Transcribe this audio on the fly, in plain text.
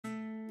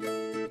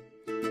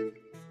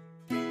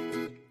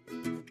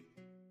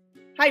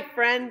Hi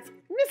friends,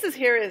 Mrs.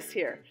 Harris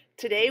here.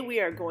 Today we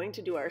are going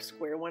to do our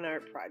Square One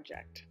art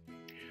project.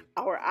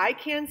 Our I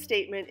can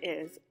statement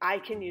is, I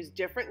can use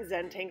different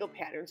Zentangle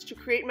patterns to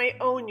create my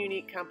own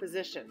unique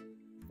composition.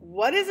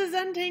 What is a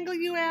Zentangle,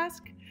 you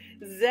ask?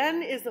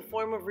 Zen is the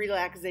form of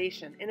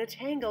relaxation and a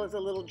tangle is a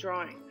little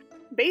drawing.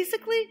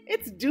 Basically,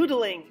 it's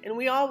doodling and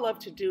we all love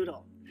to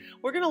doodle.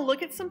 We're going to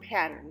look at some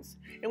patterns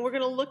and we're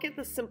going to look at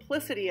the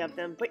simplicity of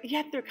them, but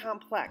yet they're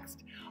complex.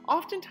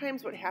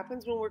 Oftentimes what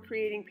happens when we're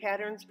creating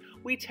patterns,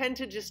 we tend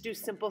to just do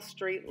simple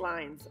straight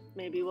lines.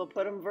 Maybe we'll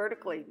put them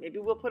vertically, maybe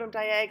we'll put them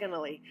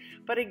diagonally.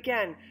 But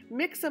again,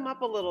 mix them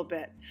up a little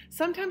bit.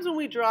 Sometimes when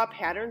we draw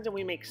patterns and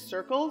we make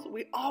circles,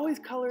 we always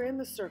color in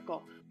the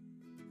circle.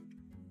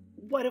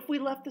 What if we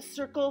left the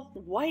circle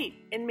white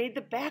and made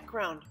the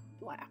background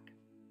black?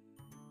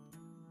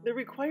 The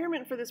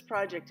requirement for this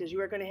project is you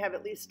are going to have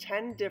at least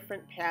 10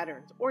 different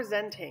patterns or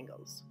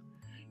Zentangles.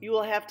 You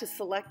will have to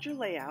select your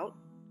layout.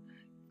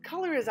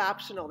 Color is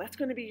optional. That's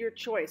going to be your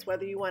choice,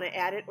 whether you want to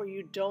add it or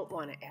you don't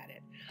want to add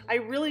it. I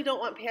really don't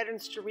want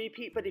patterns to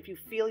repeat, but if you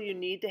feel you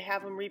need to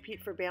have them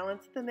repeat for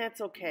balance, then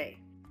that's okay.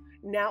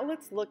 Now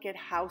let's look at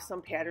how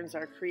some patterns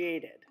are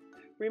created.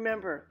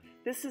 Remember,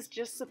 this is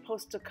just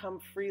supposed to come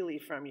freely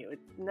from you.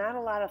 It's not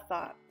a lot of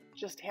thought.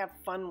 Just have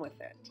fun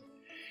with it.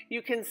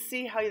 You can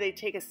see how they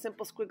take a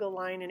simple squiggle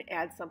line and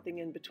add something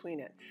in between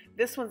it.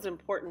 This one's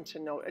important to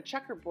note, a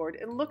checkerboard,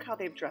 and look how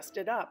they've dressed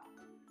it up.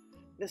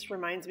 This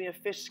reminds me of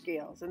fish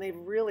scales, and they've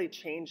really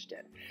changed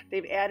it.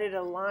 They've added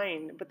a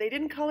line, but they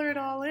didn't color it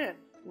all in.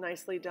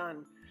 Nicely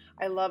done.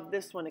 I love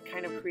this one. It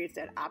kind of creates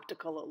that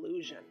optical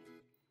illusion.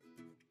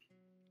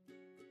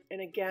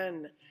 And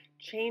again,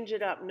 change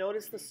it up.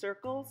 Notice the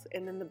circles,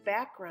 and then the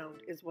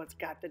background is what's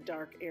got the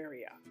dark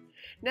area.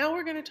 Now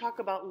we're going to talk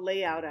about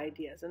layout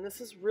ideas, and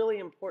this is really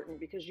important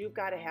because you've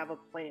got to have a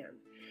plan.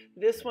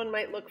 This one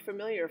might look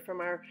familiar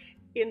from our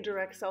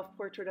indirect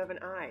self-portrait of an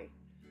eye.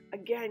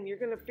 Again, you're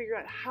going to figure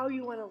out how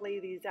you want to lay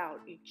these out.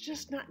 You're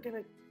just not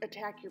going to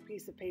attack your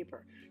piece of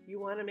paper. You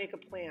want to make a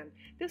plan.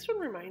 This one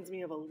reminds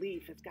me of a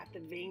leaf. It's got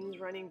the veins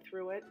running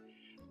through it.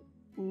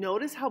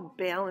 Notice how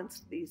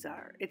balanced these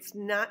are. It's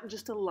not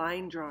just a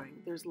line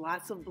drawing. There's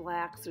lots of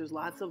blacks, there's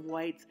lots of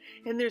whites,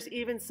 and there's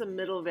even some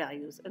middle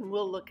values, and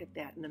we'll look at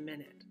that in a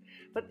minute.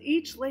 But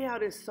each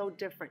layout is so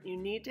different. You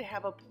need to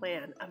have a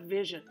plan, a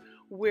vision,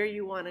 where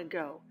you want to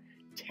go.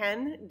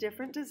 10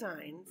 different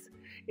designs.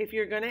 If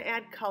you're going to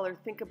add color,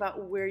 think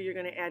about where you're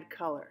going to add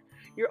color.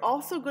 You're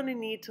also going to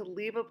need to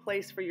leave a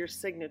place for your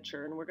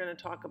signature, and we're going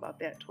to talk about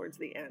that towards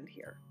the end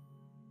here.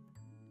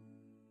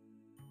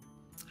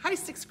 Hi,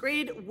 6th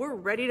grade, we're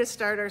ready to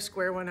start our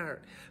Square One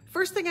art.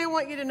 First thing I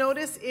want you to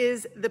notice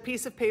is the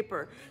piece of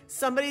paper.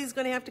 Somebody's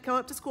going to have to come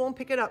up to school and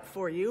pick it up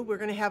for you. We're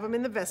going to have them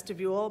in the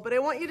vestibule, but I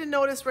want you to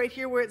notice right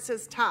here where it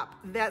says top.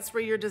 That's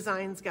where your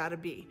design's got to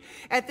be.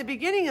 At the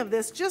beginning of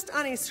this, just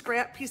on a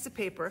scrap piece of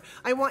paper,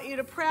 I want you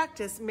to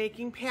practice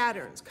making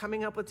patterns,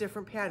 coming up with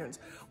different patterns.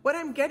 What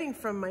I'm getting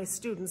from my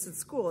students at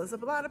school is a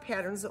lot of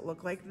patterns that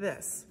look like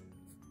this.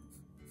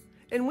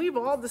 And we've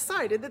all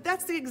decided that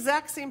that's the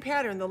exact same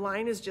pattern. The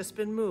line has just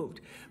been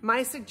moved.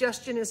 My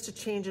suggestion is to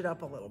change it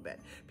up a little bit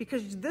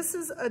because this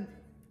is a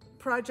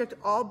project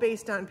all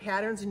based on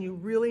patterns and you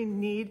really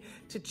need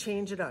to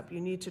change it up.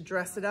 You need to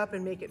dress it up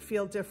and make it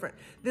feel different.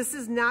 This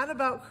is not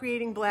about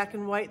creating black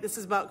and white. This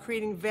is about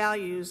creating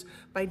values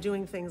by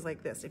doing things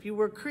like this. If you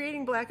were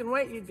creating black and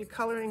white, you'd be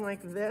coloring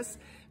like this,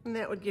 and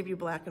that would give you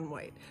black and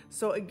white.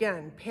 So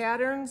again,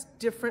 patterns,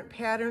 different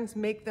patterns,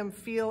 make them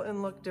feel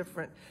and look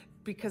different,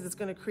 because it's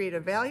going to create a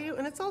value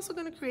and it's also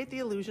going to create the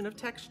illusion of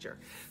texture.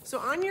 So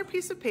on your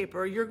piece of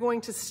paper, you're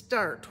going to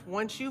start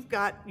once you've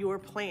got your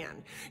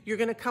plan. You're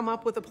going to come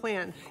up with a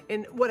plan.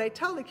 And what I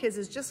tell the kids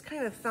is just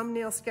kind of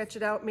thumbnail sketch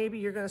it out. Maybe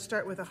you're going to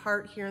start with a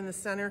heart here in the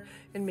center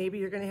and maybe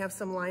you're going to have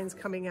some lines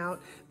coming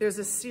out. There's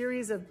a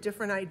series of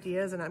different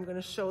ideas and I'm going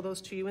to show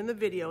those to you in the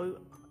video.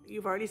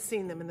 You've already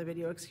seen them in the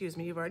video, excuse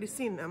me, you've already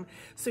seen them.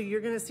 So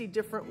you're gonna see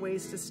different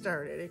ways to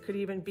start it. It could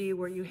even be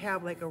where you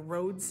have like a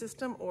road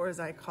system, or as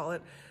I call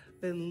it,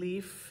 the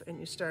leaf, and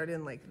you start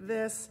in like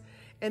this.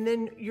 And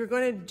then you're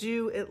gonna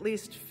do at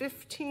least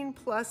 15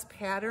 plus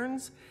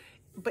patterns,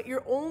 but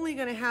you're only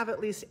gonna have at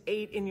least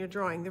 8 in your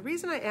drawing. The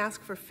reason I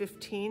ask for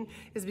 15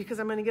 is because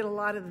I'm gonna get a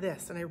lot of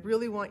this and I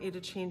really want you to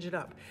change it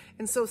up.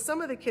 And so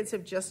some of the kids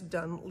have just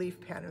done leaf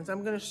patterns.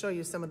 I'm gonna show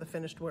you some of the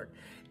finished work.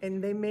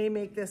 And they may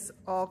make this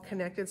all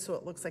connected so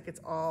it looks like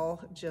it's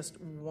all just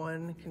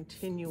one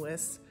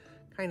continuous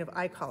kind of,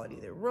 I call it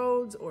either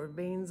roads or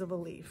veins of a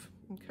leaf.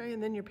 Okay,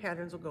 and then your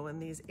patterns will go in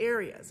these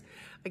areas.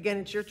 Again,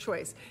 it's your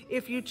choice.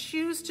 If you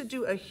choose to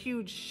do a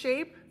huge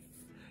shape,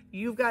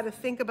 you've got to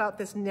think about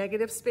this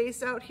negative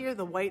space out here,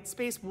 the white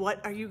space.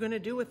 What are you going to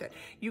do with it?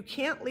 You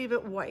can't leave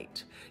it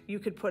white. You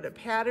could put a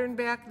pattern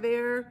back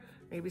there,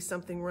 maybe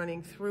something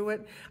running through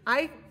it.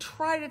 I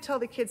try to tell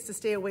the kids to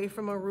stay away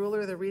from a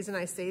ruler. The reason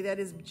I say that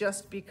is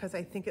just because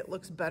I think it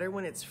looks better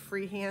when it's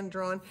freehand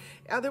drawn.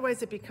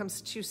 Otherwise, it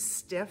becomes too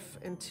stiff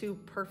and too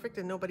perfect,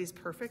 and nobody's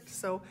perfect.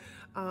 So,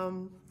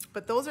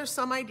 but those are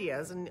some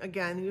ideas, and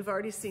again, you've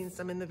already seen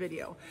some in the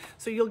video.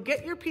 So you'll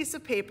get your piece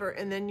of paper,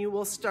 and then you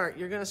will start.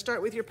 You're going to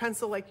start with your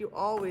pencil like you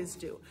always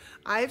do.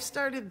 I've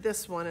started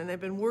this one, and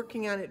I've been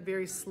working on it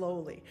very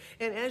slowly.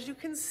 And as you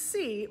can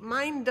see,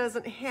 mine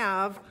doesn't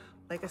have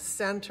like a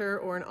center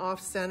or an off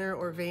center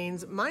or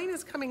veins. Mine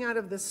is coming out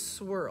of this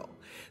swirl.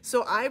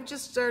 So I've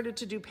just started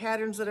to do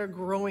patterns that are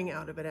growing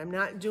out of it. I'm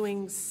not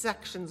doing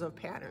sections of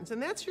patterns,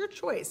 and that's your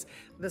choice.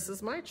 This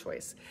is my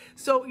choice.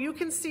 So you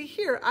can see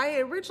here, I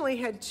originally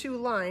had 2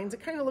 lines.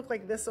 It kind of looked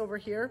like this over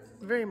here,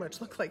 very much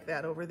looked like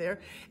that over there.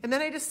 And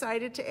then I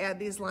decided to add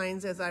these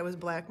lines as I was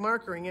black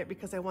markering it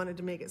because I wanted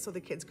to make it so the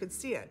kids could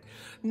see it.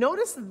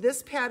 Notice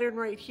this pattern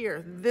right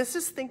here. This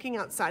is thinking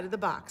outside of the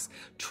box.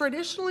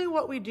 Traditionally,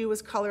 what we do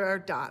is color our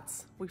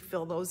dots. We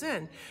fill those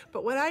in.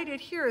 But what I did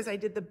here is I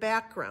did the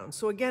background.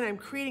 So again, I'm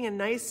creating a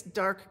nice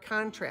dark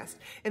contrast.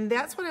 And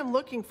that's what I'm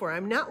looking for.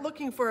 I'm not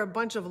looking for a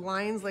bunch of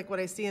lines like what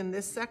I see in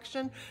this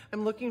section.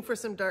 I'm looking for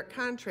some dark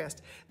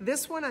contrast.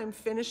 This one I'm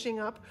finishing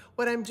up.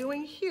 What I'm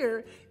doing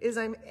here is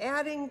I'm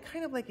adding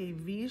kind of like a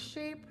V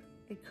shape,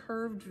 a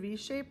curved V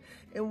shape.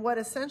 And what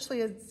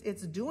essentially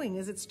it's doing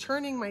is it's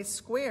turning my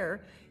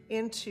square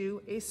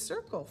into a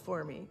circle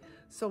for me.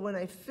 So when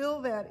I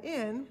fill that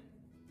in,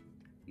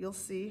 you'll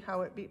see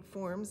how it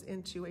forms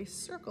into a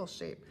circle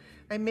shape.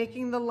 I'm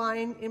making the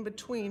line in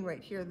between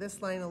right here,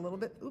 this line a little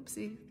bit,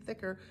 oopsie,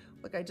 thicker.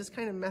 Look, I just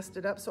kind of messed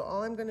it up, so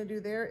all I'm gonna do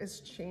there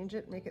is change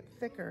it, make it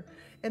thicker.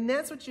 And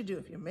that's what you do.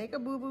 If you make a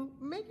boo-boo,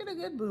 make it a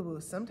good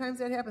boo-boo. Sometimes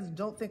that happens.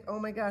 Don't think, oh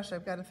my gosh,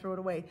 I've got to throw it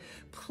away.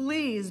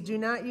 Please do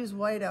not use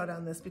whiteout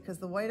on this because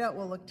the whiteout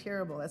will look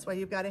terrible. That's why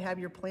you've got to have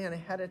your plan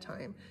ahead of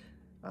time.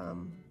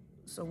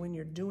 So when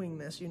you're doing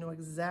this, you know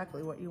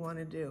exactly what you want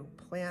to do.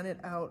 Plan it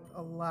out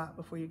a lot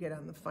before you get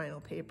on the final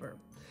paper.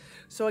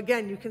 So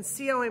again, you can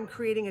see how I'm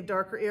creating a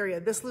darker area.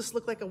 This list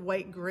looked like a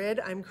white grid.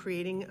 I'm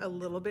creating a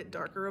little bit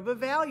darker of a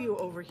value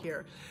over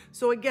here.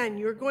 So again,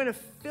 you're going to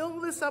fill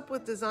this up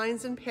with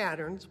designs and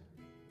patterns.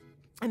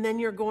 And then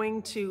you're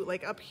going to,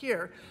 like up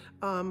here,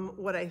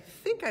 what I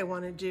think I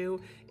want to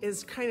do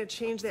is kind of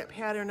change that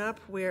pattern up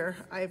where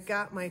I've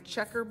got my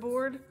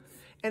checkerboard.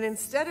 And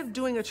instead of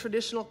doing a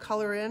traditional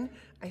color in,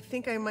 I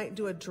think I might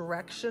do a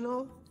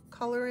directional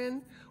color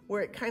in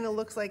where it kind of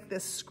looks like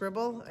this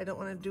scribble. I don't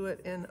want to do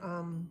it in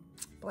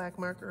black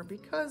marker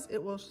because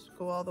it will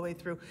go all the way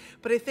through.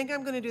 But I think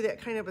I'm going to do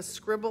that kind of a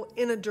scribble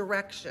in a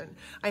direction.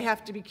 I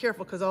have to be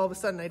careful because all of a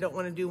sudden I don't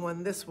want to do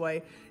one this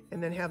way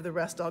and then have the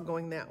rest all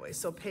going that way.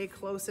 So pay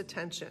close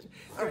attention.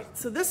 All right,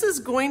 so this is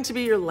going to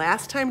be your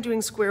last time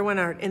doing Square One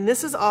art, and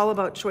this is all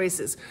about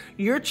choices.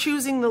 You're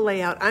choosing the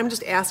layout. I'm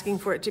just asking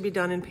for it to be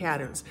done in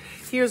patterns.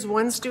 Here's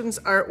one student's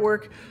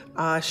artwork.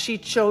 She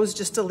chose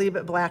just to leave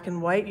it black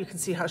and white. You can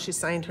see how she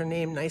signed her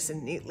name nice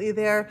and neatly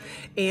there.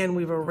 And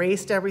we've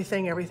erased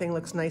everything. Everything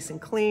looks nice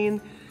and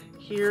clean.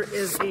 Here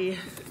is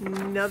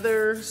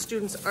another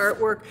student's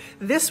artwork.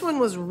 This one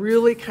was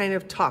really kind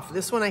of tough.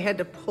 This one I had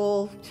to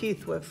pull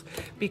teeth with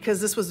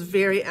because this was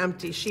very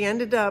empty. She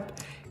ended up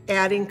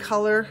adding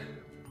color,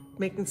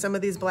 making some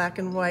of these black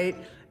and white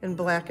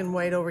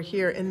over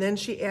here. And then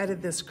she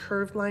added this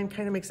curved line,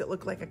 kind of makes it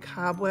look like a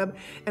cobweb.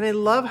 And I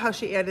love how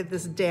she added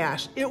this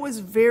dash. It was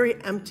very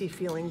empty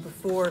feeling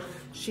before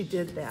she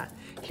did that.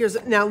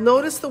 Now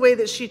notice the way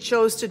that she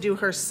chose to do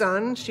her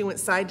sun. She went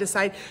side to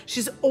side.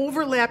 She's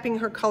overlapping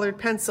her colored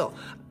pencil.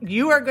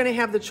 You are going to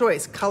have the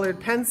choice. Colored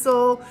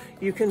pencil,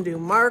 you can do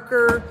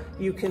marker,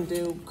 you can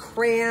do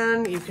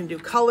crayon, you can do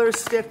color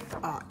stick,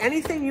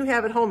 anything you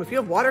have at home. If you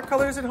have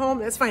watercolors at home,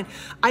 that's fine.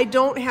 I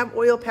don't have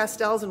oil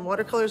pastels and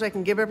watercolors I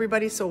can give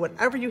everybody, so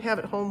whatever you have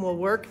at home will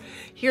work.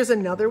 Here's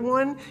another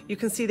one. You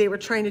can see they were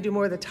trying to do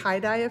more of the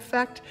tie-dye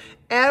effect.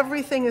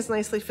 Everything is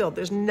nicely filled.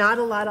 There's not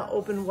a lot of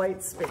open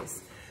white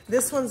space.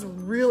 This one's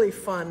really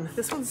fun.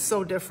 This one's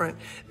so different.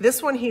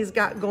 This one he's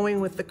got going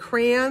with the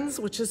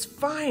crayons, which is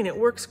fine. It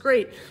works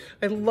great.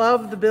 I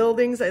love the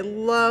buildings. I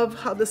love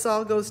how this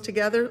all goes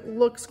together.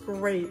 Looks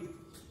great.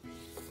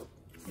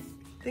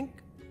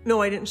 No,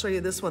 I didn't show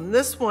you this one.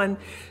 This one,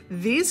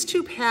 these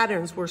two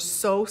patterns were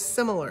so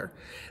similar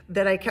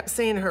that I kept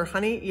saying to her,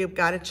 honey, you've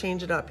got to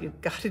change it up. You've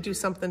got to do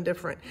something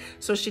different.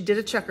 So she did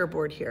a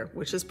checkerboard here,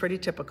 which is pretty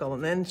typical.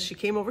 And then she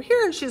came over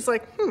here and she's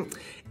like,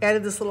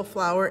 added this little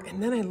flower.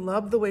 And then I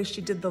love the way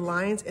she did the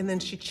lines and then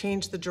she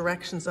changed the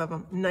directions of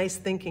them. Nice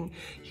thinking.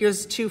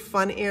 Here's two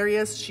fun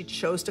areas. She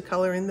chose to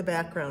color in the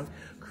background.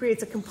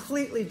 Creates a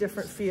completely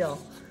different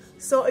feel.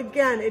 So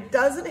again, it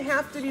doesn't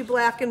have to be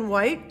black and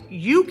white.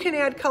 You can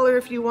add color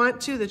if you want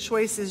to. The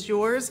choice is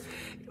yours.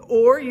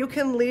 Or you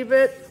can leave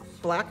it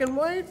black and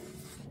white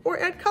or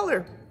add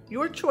color.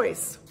 Your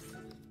choice.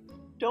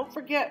 Don't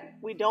forget,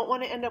 we don't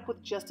want to end up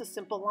with just a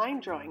simple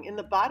line drawing. In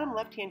the bottom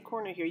left-hand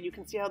corner here, you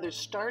can see how they're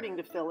starting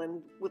to fill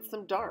in with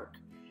some dark.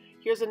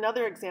 Here's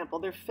another example.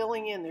 They're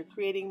filling in, they're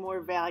creating more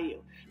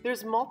value.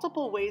 There's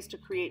multiple ways to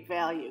create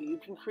value. You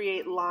can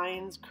create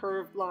lines,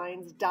 curved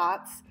lines,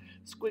 dots,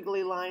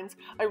 squiggly lines.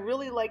 I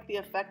really like the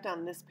effect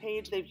on this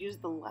page. They've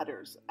used the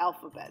letters,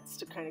 alphabets,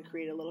 to kind of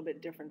create a little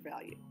bit different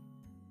value.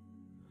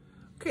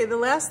 Okay, the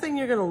last thing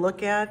you're going to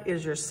look at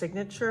is your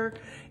signature,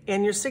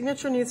 and your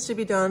signature needs to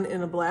be done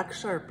in a black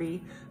Sharpie.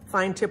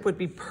 Fine tip would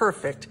be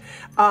perfect.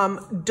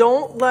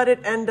 Don't let it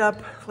end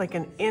up like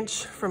an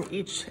inch from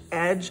each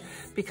edge,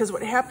 because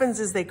what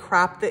happens is they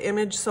crop the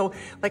image. So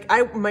like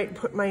I might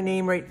put my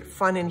name right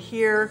fun in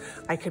here.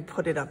 I could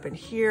put it up in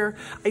here.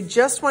 I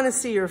just want to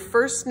see your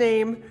first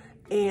name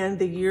and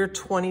the year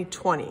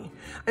 2020.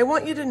 I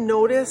want you to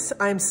notice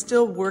I'm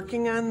still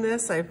working on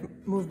this. I've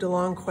moved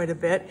along quite a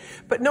bit,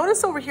 but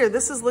notice over here,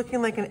 this is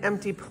looking like an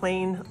empty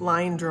plain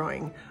line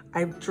drawing.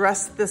 I've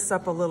dressed this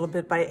up a little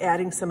bit by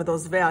adding some of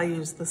those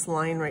values. This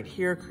line right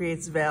here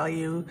creates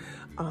value.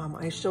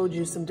 I showed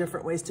you some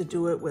different ways to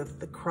do it with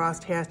the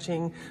cross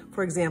hatching.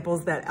 For example,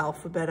 is that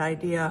alphabet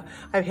idea.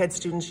 I've had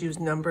students use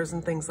numbers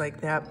and things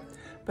like that.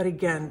 But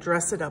again,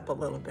 dress it up a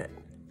little bit.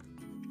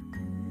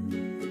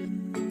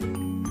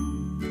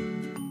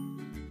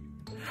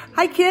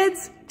 Hi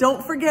kids,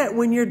 don't forget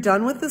when you're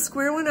done with the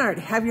Square One art,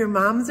 have your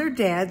moms or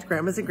dads,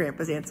 grandmas and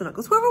grandpas, aunts and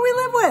uncles, whoever we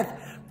live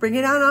with, bring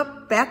it on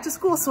up back to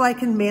school so I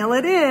can mail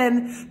it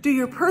in. Do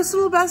your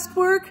personal best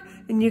work,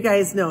 and you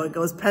guys know it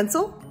goes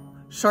pencil,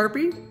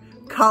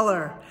 Sharpie,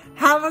 color.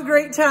 Have a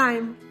great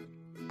time.